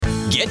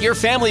Get your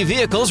family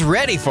vehicles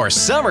ready for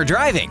summer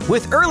driving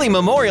with early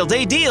Memorial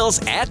Day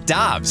deals at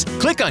Dobbs.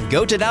 Click on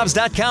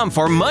GoToDobbs.com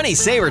for money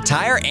saver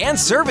tire and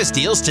service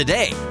deals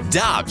today.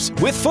 Dobbs,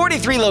 with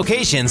 43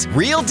 locations,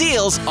 real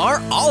deals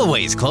are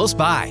always close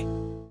by.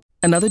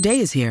 Another day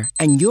is here,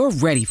 and you're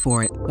ready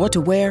for it. What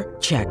to wear?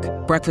 Check.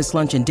 Breakfast,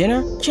 lunch, and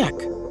dinner? Check.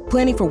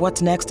 Planning for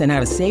what's next and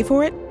how to save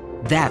for it?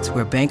 That's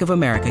where Bank of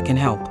America can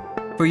help.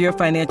 For your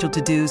financial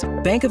to-dos,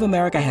 Bank of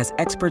America has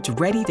experts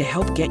ready to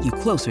help get you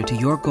closer to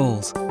your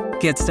goals.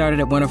 Get started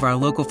at one of our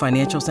local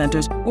financial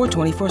centers or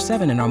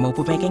 24/7 in our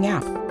mobile banking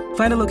app.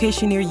 Find a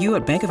location near you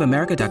at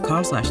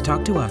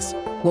bankofamerica.com/talktous.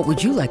 What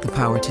would you like the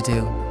power to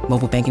do?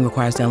 Mobile banking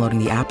requires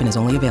downloading the app and is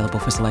only available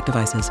for select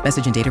devices.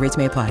 Message and data rates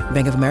may apply.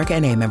 Bank of America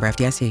N.A., member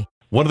FDIC.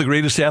 One of the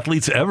greatest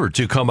athletes ever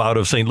to come out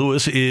of St.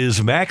 Louis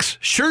is Max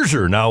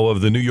Scherzer, now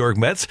of the New York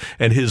Mets,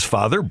 and his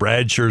father,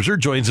 Brad Scherzer,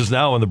 joins us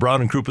now on the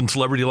Brown and Crouppen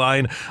Celebrity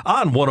Line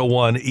on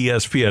 101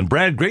 ESPN.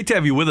 Brad, great to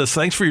have you with us.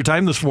 Thanks for your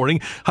time this morning.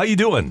 How you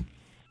doing?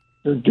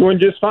 Doing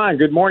just fine.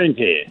 Good morning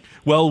to you.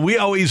 Well, we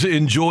always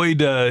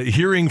enjoyed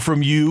hearing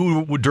from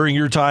you during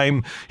your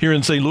time here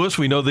in St. Louis.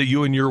 We know that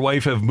you and your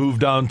wife have moved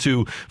down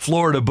to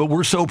Florida, but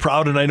we're so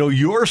proud, and I know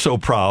you're so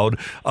proud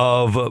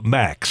of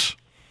Max.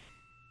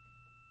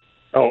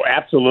 Oh,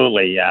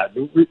 absolutely.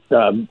 In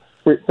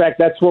fact,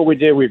 that's what we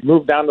did. We've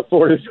moved down to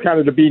Florida kind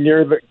of to be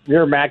near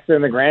Max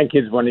and the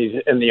grandkids when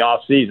he's in the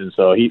off season.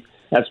 So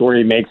that's where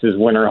he makes his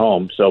winter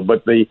home. So,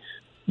 but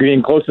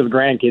being close to the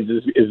grandkids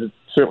is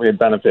certainly a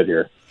benefit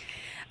here.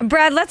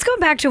 Brad, let's go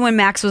back to when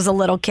Max was a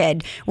little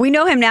kid. We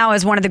know him now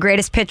as one of the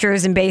greatest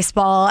pitchers in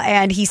baseball,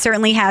 and he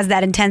certainly has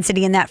that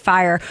intensity and that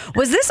fire.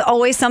 Was this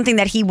always something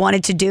that he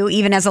wanted to do,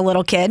 even as a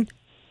little kid?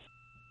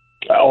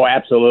 Oh,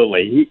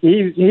 absolutely.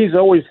 He's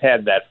always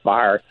had that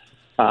fire.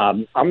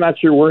 I'm not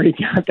sure where he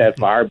got that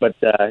fire, but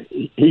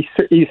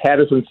he's had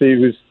it since he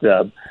was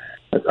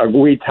a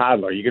wee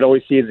toddler. You could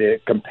always see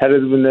the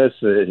competitiveness,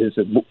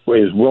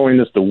 his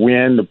willingness to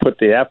win, to put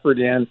the effort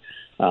in.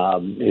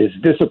 His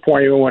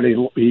disappointment when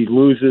he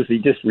loses. He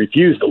just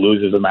refused to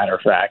lose, as a matter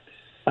of fact.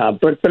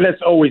 But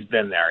it's always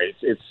been there.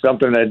 It's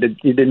something that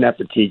you didn't have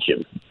to teach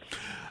him.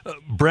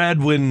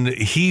 Brad, when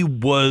he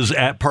was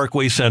at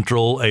Parkway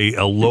Central, a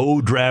low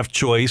draft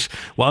choice,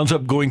 winds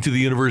up going to the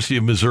University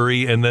of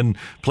Missouri and then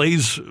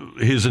plays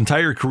his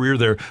entire career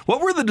there.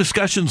 What were the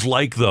discussions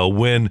like, though,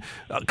 when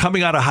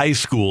coming out of high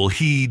school,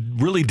 he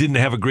really didn't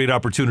have a great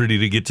opportunity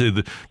to get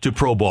to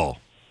pro ball?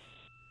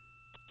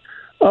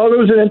 Oh, it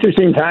was an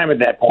interesting time at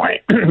that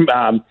point.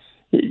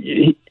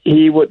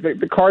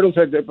 The Cardinals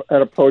had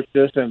approached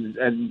us,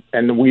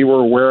 and we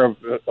were aware of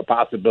the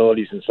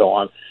possibilities and so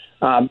on.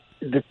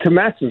 To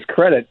Max's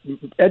credit,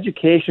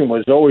 education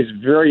was always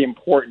very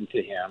important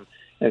to him,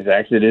 as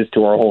actually it is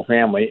to our whole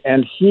family.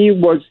 And he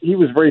was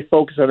very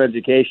focused on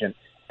education,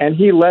 and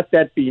he let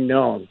that be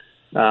known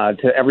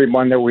to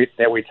everyone that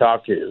we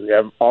talked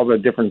to, all the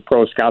different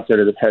pro scouts that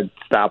had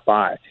stopped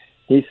by.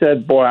 He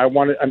said, boy, I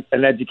wanted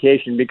an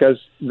education, because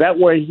that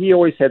way he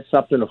always had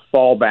something to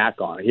fall back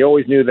on. He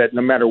always knew that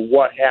no matter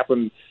what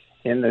happened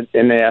in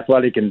the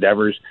athletic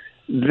endeavors,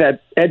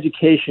 that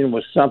education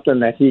was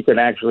something that he could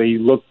actually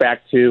look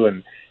back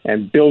to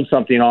and build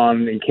something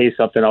on in case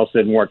something else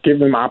didn't work,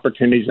 give him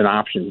opportunities and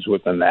options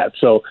within that.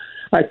 So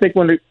I think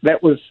when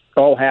that was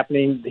all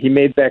happening, he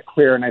made that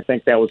clear, and I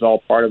think that was all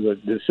part of the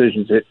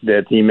decisions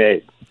that he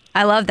made.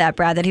 I love that,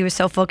 Brad, that he was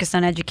so focused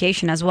on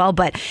education as well.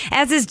 But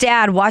as his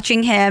dad,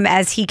 watching him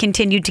as he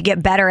continued to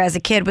get better as a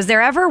kid, was there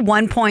ever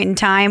one point in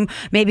time,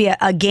 maybe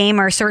a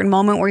game or a certain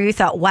moment where you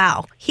thought,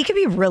 wow, he could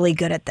be really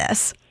good at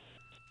this?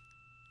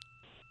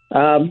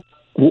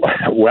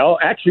 Well,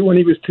 actually, when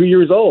he was 2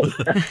 years old.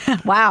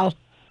 Wow.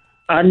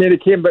 I mean,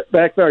 it came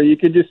back there. You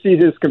could just see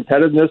his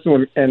competitiveness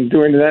and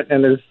doing that.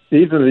 And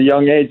even at a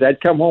young age, I'd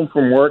come home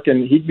from work,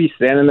 and he'd be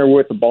standing there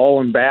with a ball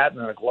and bat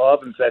and a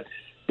glove and said,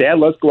 Dad,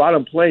 let's go out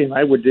and play. And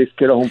I would just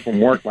get home from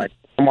work like,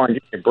 come on,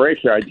 give me a break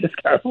here. I just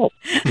got home.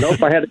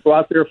 Nope, I had to go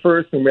out there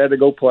first, and we had to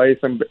go play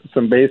some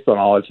baseball and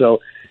all that.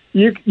 So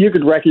you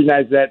could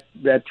recognize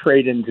that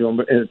trait into him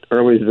in his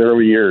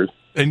early years.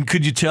 And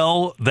could you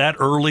tell that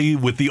early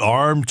with the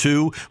arm,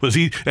 too? Was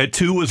he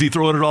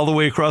throwing it all the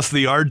way across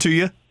the yard to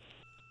you?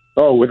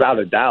 Oh, without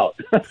a doubt.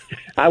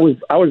 I was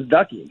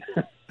ducking.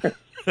 I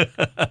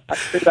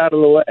stayed out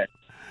of the way.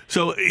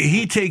 So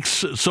he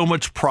takes so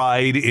much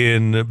pride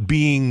in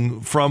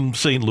being from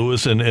St.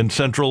 Louis and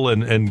Central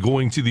and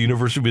going to the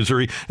University of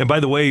Missouri. And by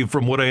the way,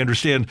 from what I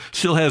understand,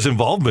 still has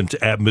involvement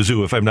at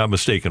Mizzou, if I'm not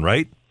mistaken,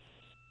 right?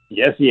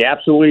 Yes, he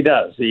absolutely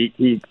does.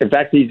 In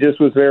fact, he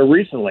just was there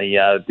recently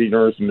at the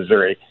University of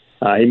Missouri.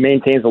 He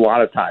maintains a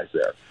lot of ties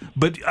there.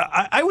 But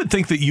I would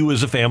think that you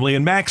as a family,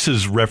 and Max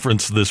has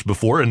referenced this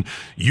before, and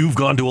you've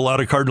gone to a lot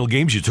of Cardinal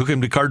games. You took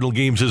him to Cardinal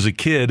games as a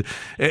kid,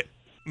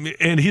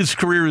 and his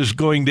career is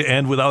going to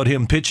end without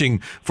him pitching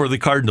for the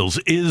Cardinals.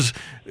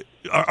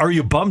 Are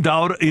you bummed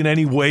out in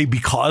any way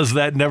because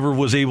that never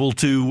was able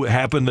to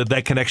happen,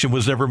 that connection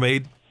was never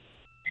made?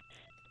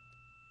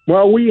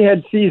 Well, we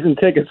had season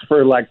tickets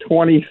for like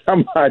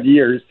 20-some-odd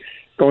years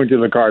going to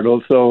the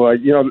Cardinals. So,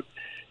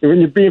 when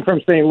you're being from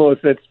St. Louis,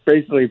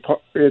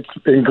 it's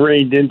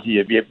ingrained into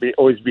you.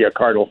 Always be a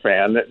Cardinal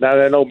fan. Now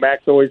I know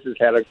Max always has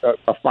had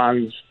a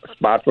fond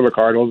spot for the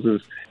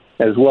Cardinals,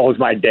 as well as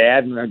my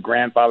dad and my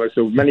grandfather.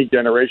 So many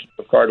generations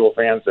of Cardinal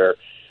fans there.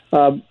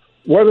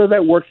 Whether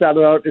that works out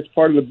or not, it's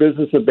part of the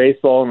business of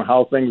baseball and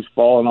how things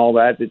fall and all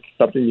that. It's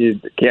something you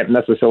can't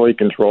necessarily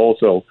control.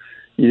 So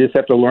you just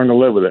have to learn to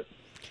live with it.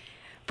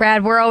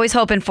 Brad, we're always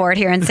hoping for it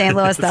here in St.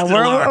 Louis, though.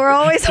 We're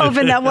always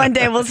hoping that one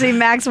day we'll see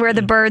Max wear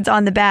the birds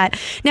on the bat.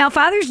 Now,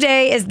 Father's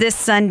Day is this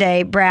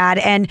Sunday, Brad,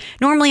 and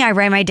normally I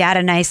write my dad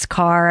a nice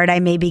card. I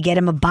maybe get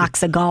him a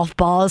box of golf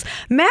balls.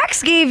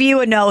 Max gave you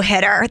a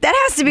no-hitter. That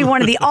has to be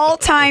one of the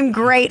all-time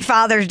great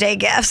Father's Day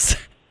gifts.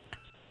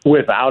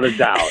 Without a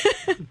doubt.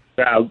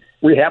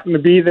 We happened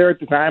to be there at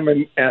the time,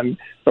 and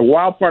the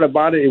wild part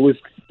about it was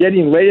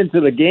getting late into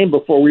the game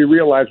before we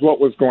realized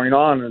what was going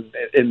on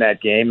in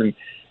that game, and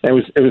it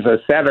was a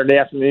Saturday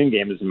afternoon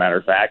game, as a matter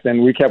of fact,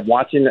 and we kept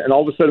watching, and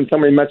all of a sudden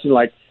somebody mentioned,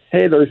 like,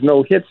 hey, there's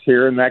no hits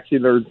here, and actually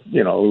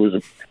it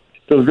was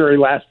the very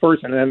last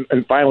person,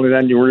 and finally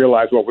then you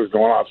realize what was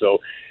going on. So,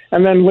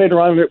 and then later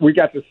on we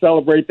got to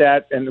celebrate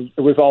that, and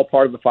it was all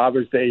part of the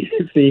Father's Day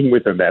theme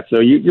within that.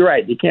 So you're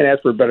right, you can't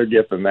ask for a better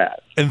gift than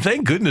that. And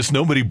thank goodness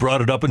nobody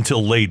brought it up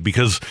until late,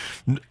 because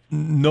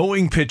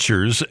knowing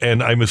pitchers,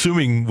 and I'm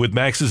assuming with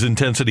Max's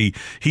intensity,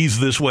 he's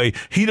this way,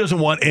 he doesn't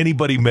want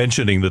anybody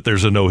mentioning that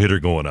there's a no-hitter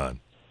going on.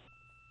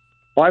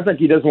 Well, I think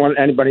he doesn't want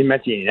anybody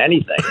mentioning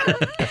anything.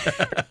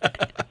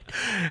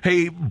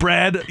 Hey,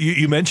 Brad,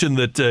 you mentioned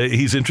that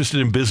he's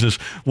interested in business.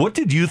 What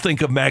did you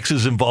think of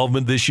Max's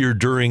involvement this year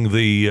during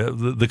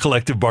the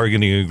collective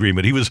bargaining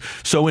agreement? He was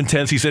so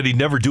intense. He said he'd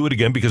never do it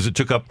again because it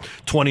took up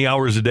 20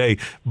 hours a day.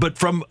 But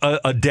from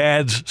a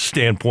dad's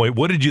standpoint,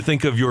 what did you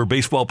think of your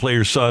baseball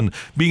player's son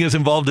being as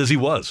involved as he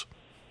was?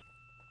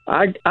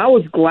 I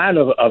was glad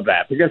of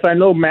that, because I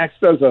know Max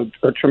does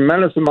a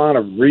tremendous amount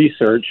of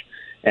research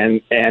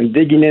and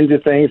digging into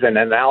things and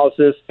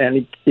analysis,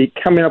 and he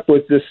coming up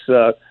with this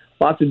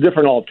lots of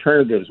different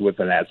alternatives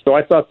within that. So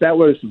I thought that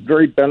was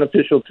very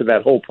beneficial to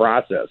that whole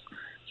process.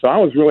 So I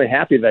was really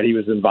happy that he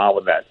was involved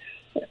with that.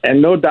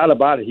 And no doubt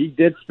about it, he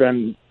did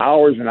spend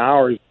hours and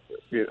hours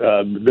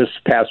this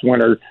past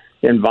winter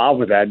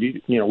involved with that.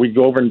 We'd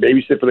go over and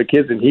babysit for the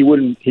kids, and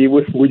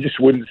we just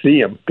wouldn't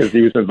see him because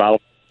he was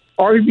involved.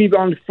 Or he'd be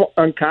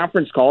on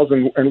conference calls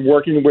and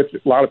working with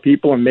a lot of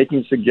people and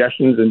making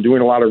suggestions and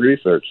doing a lot of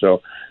research.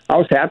 So I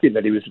was happy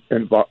that he was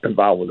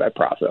involved with that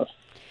process.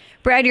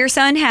 Brad, your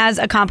son has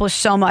accomplished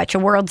so much. A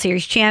World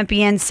Series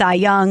champion, Cy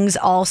Youngs,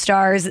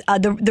 All-Stars.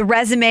 The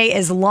resume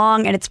is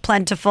long and it's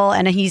plentiful,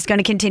 and he's going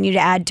to continue to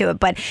add to it.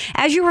 But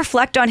as you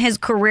reflect on his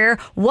career,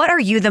 what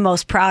are you the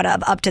most proud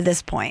of up to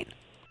this point?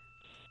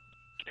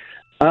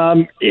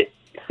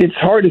 It's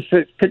hard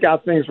to pick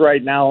out things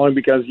right now, only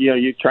because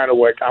you try to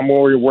work. I'm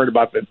worried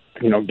about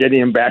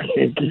getting him back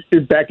in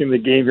the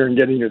game here and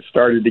getting it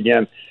started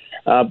again.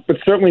 But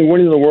certainly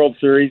winning the World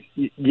Series,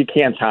 you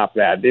can't top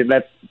that.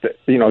 That's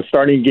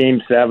starting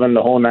Game 7,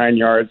 the whole 9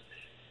 yards.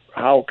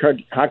 How could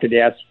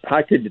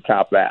you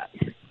top that?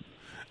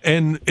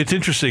 And it's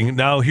interesting.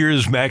 Now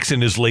here's Max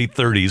in his late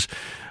 30s,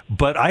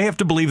 but I have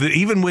to believe that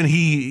even when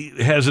he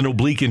has an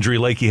oblique injury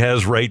like he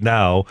has right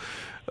now,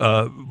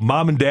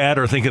 mom and dad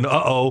are thinking,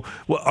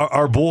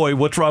 our boy,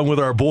 what's wrong with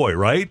our boy,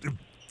 right?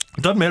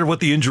 It doesn't matter what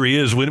the injury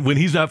is. When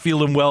he's not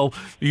feeling well,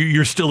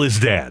 you're still his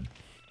dad.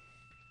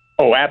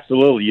 Oh,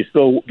 absolutely.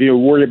 You're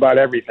worried about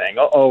everything.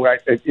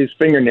 His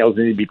fingernails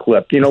need to be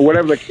clipped.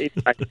 Whatever the case.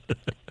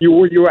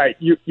 You're right.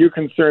 You're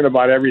concerned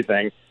about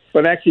everything.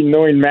 But actually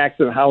knowing Max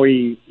and how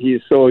he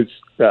so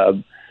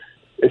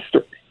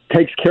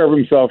takes care of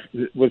himself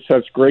with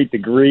such great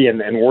degree and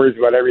worries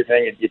about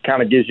everything, it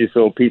kind of gives you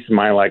a peace of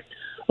mind, like,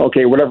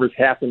 okay, whatever's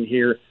happened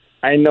here,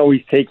 I know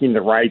he's taking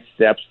the right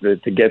steps to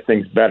get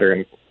things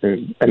better,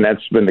 and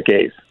that's been the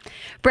case.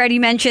 Brad,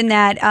 you mentioned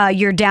that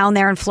you're down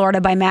there in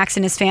Florida by Max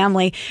and his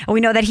family.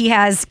 We know that he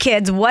has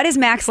kids. What is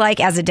Max like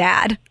as a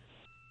dad?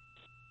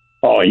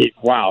 Oh,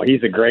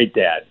 he's a great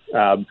dad.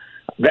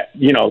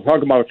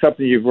 Talk about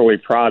something you're really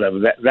proud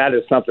of. That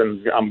is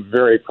something I'm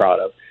very proud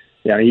of.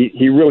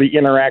 He really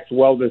interacts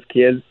well with his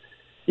kids.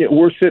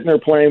 We're sitting there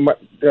playing,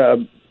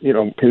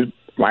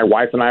 my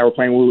wife and I were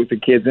playing with the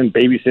kids and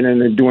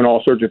babysitting and doing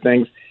all sorts of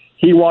things.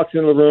 He walks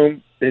in the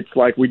room, it's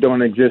like we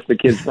don't exist. The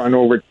kids run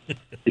over,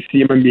 you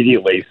see him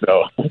immediately.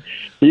 So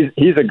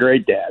he's a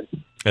great dad.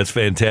 That's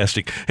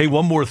fantastic. Hey,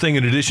 one more thing.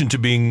 In addition to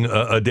being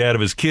a dad of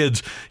his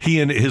kids,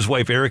 he and his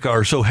wife, Erica,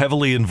 are so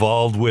heavily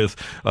involved with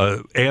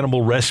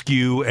animal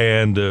rescue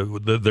and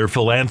their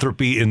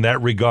philanthropy in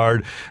that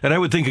regard. And I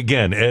would think,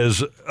 again,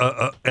 as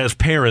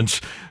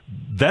parents,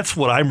 that's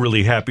what I'm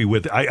really happy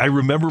with. I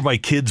remember my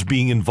kids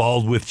being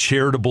involved with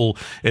charitable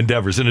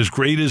endeavors. And as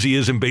great as he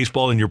is in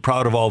baseball, and you're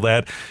proud of all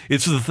that,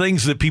 it's the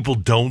things that people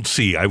don't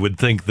see, I would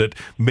think, that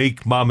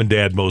make mom and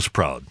dad most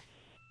proud.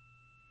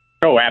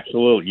 Oh,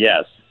 absolutely,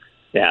 yes.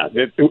 Yeah,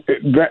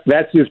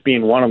 that's just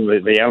being one of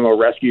the Animal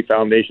Rescue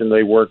Foundation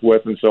they work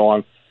with and so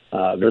on.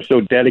 They're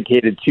so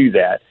dedicated to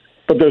that.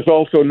 but there's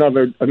also a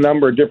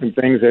number of different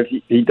things that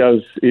he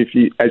does,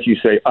 as you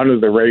say, under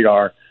the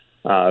radar,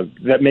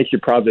 that makes you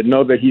proud to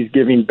know that he's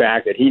giving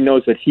back, that he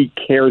knows that he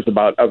cares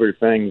about other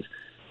things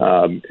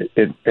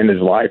in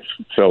his life.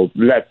 So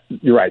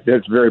you're right.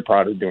 That's very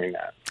proud of doing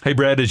that. Hey,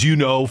 Brad, as you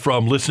know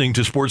from listening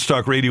to Sports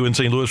Talk Radio in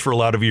St. Louis for a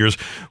lot of years,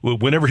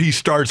 whenever he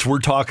starts, we're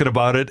talking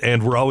about it,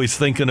 and we're always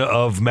thinking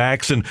of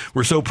Max, and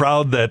we're so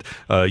proud that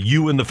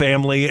you and the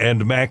family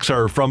and Max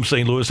are from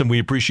St. Louis, and we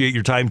appreciate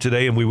your time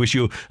today, and we wish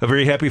you a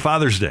very happy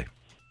Father's Day.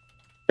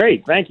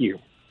 Great. Thank you.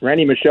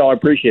 Randy, Michelle, I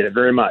appreciate it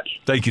very much.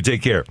 Thank you.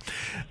 Take care.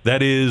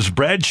 That is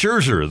Brad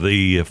Scherzer,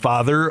 the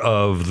father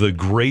of the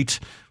great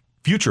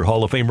future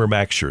Hall of Famer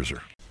Max Scherzer.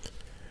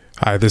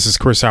 Hi, this is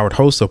Chris Howard,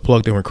 host of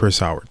Plugged In with Chris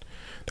Howard.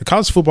 The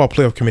College Football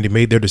Playoff Committee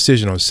made their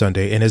decision on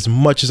Sunday, and as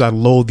much as I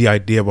loathe the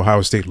idea of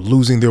Ohio State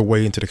losing their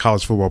way into the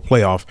College Football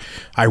Playoff,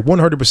 I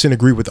 100%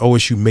 agree with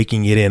OSU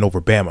making it in over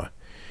Bama.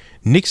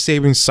 Nick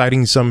Saban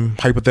citing some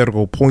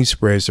hypothetical point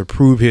spreads to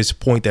prove his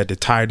point that the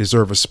Tide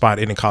deserve a spot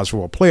in the College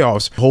Football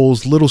Playoffs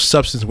holds little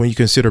substance when you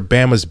consider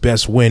Bama's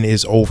best win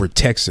is over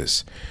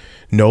Texas.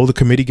 No, the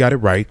committee got it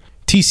right.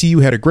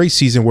 TCU had a great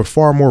season with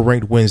far more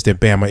ranked wins than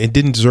Bama and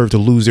didn't deserve to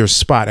lose their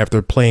spot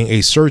after playing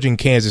a surging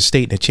Kansas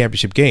State in a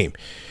championship game.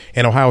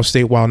 And Ohio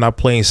State, while not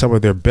playing some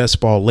of their best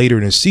ball later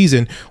in the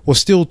season, was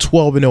still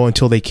 12-0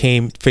 until they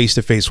came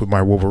face-to-face with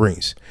my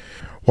Wolverines.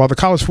 While the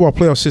college football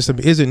playoff system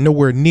isn't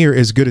nowhere near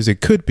as good as it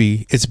could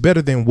be, it's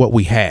better than what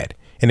we had.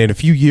 And in a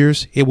few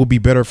years, it will be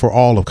better for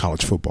all of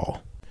college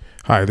football.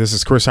 Hi, this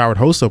is Chris Howard,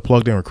 host of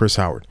Plugged In with Chris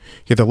Howard.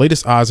 Get the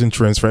latest odds and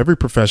trends for every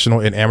professional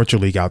and amateur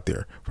league out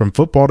there. From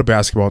football to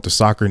basketball to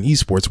soccer and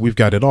esports, we've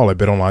got it all at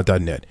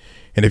betonline.net.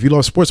 And if you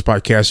love sports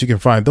podcasts, you can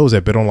find those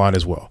at BetOnline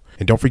as well.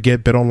 And don't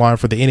forget BetOnline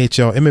for the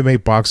NHL,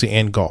 MMA, boxing,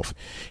 and golf.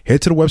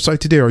 Head to the website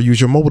today or use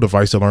your mobile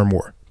device to learn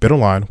more.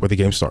 BetOnline, where the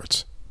game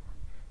starts.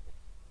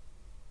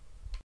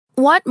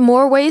 Want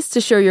more ways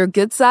to show your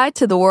good side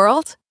to the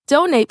world?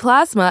 Donate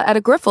plasma at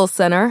a Grifols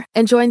Center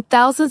and join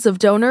thousands of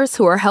donors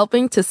who are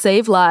helping to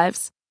save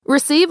lives.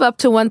 Receive up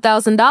to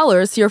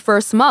 $1,000 your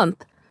first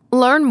month.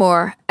 Learn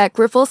more at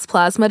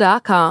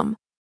grifolsplasma.com.